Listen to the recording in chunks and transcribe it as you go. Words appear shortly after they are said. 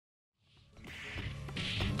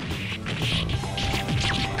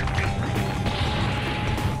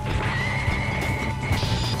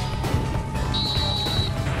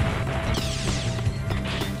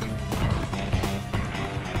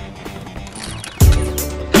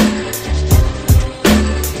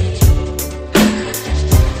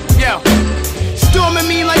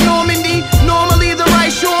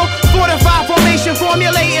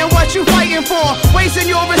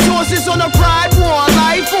your resources on a pride war.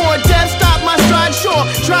 Life or death, stop my stride, sure.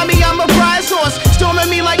 Try me, I'm a prize horse.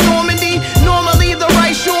 Storming me like Normandy, normally the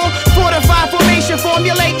right shore. Fortified formation,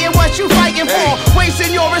 formulating what you fighting for.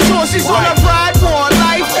 Wasting your resources on a pride war.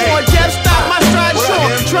 Life or death, stop my stride, sure.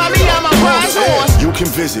 Try me, I'm a prize horse. You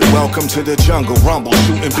can visit, welcome to the jungle, rumble,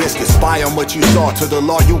 shooting biscuits. Spy on what you saw, to the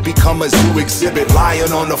law you become a zoo exhibit.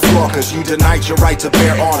 Lying on the floor cause you denied your right to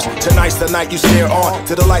bear arms. Tonight's the night you stare on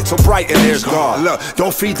to the light so bright and there's God. Look,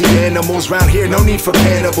 don't feed the animals round here, no need for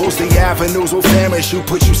cannibals. The avenues will famish you,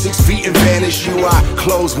 put you 6 feet and vanish you. I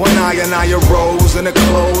close one eye and I arose in the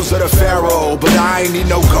clothes of the pharaoh. But I ain't need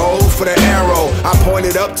no gold for the arrow. I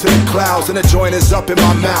pointed up to the clouds and the joint is up in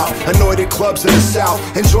my mouth. Anointed clubs in the south,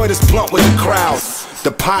 enjoy this blunt with the crowd. The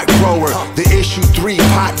pot grower, the issue 3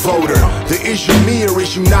 pot voter. The issue me or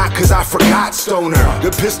issue not cause I forgot stoner. The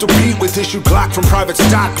pistol beat with issue Glock from private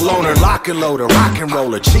stock loaner. Lock and loader, rock and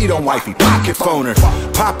roller, cheat on wifey, pocket phoner.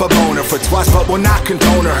 Pop a boner for twice but will not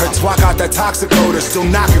condone her. Her twat got that toxic odor, still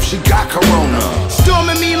knock if she got corona.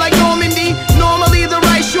 Storming me like Normandy, normally the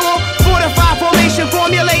right shore. Fortified formation,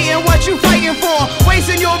 formulating what you fighting for.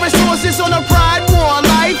 Wasting your resources on a pride war.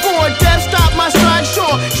 Life or death, stop my stride,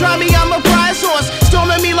 sure. Try me, I'm a prize horse.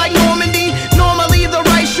 Storming me like Normandy, normally the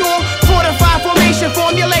right shore. Fortified formation,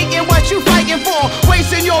 formulating what you fighting for.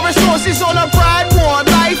 Wasting your resources on a pride war.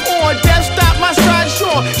 Life or death, stop my stride,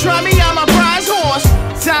 sure. Try me, I'm a prize horse.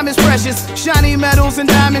 Time is precious, shiny metals and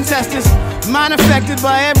diamond testers. Mind affected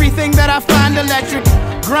by everything that I find electric.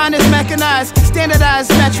 Grind is mechanized,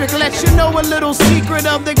 standardized metric. Let you know a little secret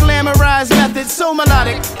of the glamorized method. So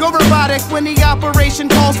melodic, go robotic when the operation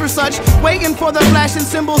calls for such. Waiting for the flashing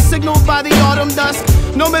symbols signaled by the autumn dusk.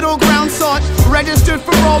 No middle ground sought, registered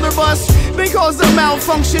for all or bust. Because of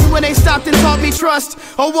malfunction when they stopped and taught me trust.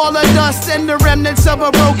 A wall of dust and the remnants of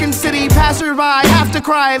a broken city. Passerby have to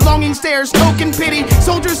cry, longing stares, token pity.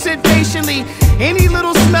 Soldiers sit patiently, any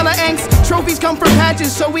little smell of angst. Trophies come from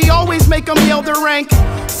patches, so we always make them yell their rank.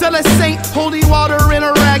 Sell a saint, holy water in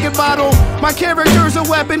a ragged bottle. My character's a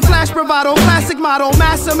weapon, flash bravado, classic model.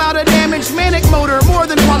 Mass amount of damage, manic motor, more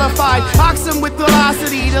than qualified. Oxen with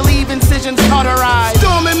velocity to leave incisions cauterized.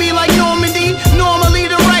 Storming me like Normandy, normally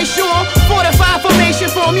the right shore. Fortified formation,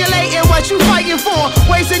 formulating what you fighting for.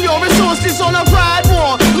 Wasting your resources on a pride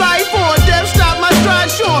war. Life or death, stop my stride,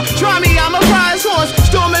 sure. Try me, I'm a prize horse.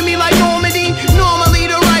 Storming me like Normandy, normally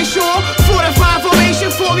the right shore. Fortified formation,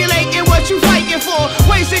 formulating what you fighting for.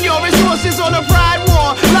 Wasting your resources on a pride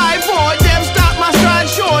war. Life or death, stop my stride,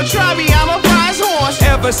 sure. Try me, I'm a prize horse.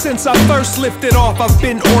 Ever since I first lifted off, I've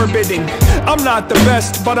been orbiting. I'm not the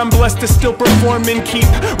best, but I'm blessed to still perform and keep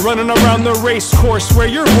running around the race course where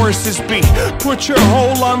your horses be. Put your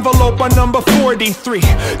whole envelope on number 43.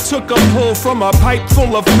 Took a pull from a pipe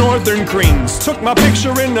full of northern greens. Took my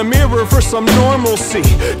picture in the mirror for some normalcy.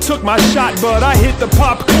 Took my shot, but I hit the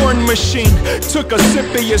popcorn machine. Took a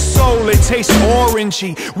sip of your soul, it tastes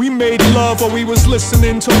orangey. We made love while we was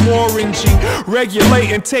listening to Warren G.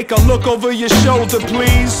 Regulate and take a look over your shoulder,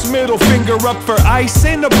 please. Middle finger up for ICE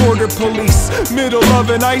and the border police. Middle of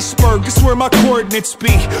an iceberg is where my coordinates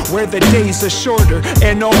be. Where the days are shorter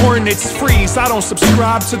and the hornets freeze. I don't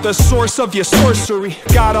subscribe to the source of your sorcery.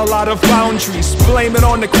 Got a lot of boundaries, blame it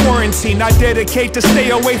on the quarantine. I dedicate to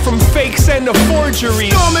stay away from fakes and the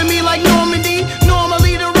forgeries. Storming me like Normandy,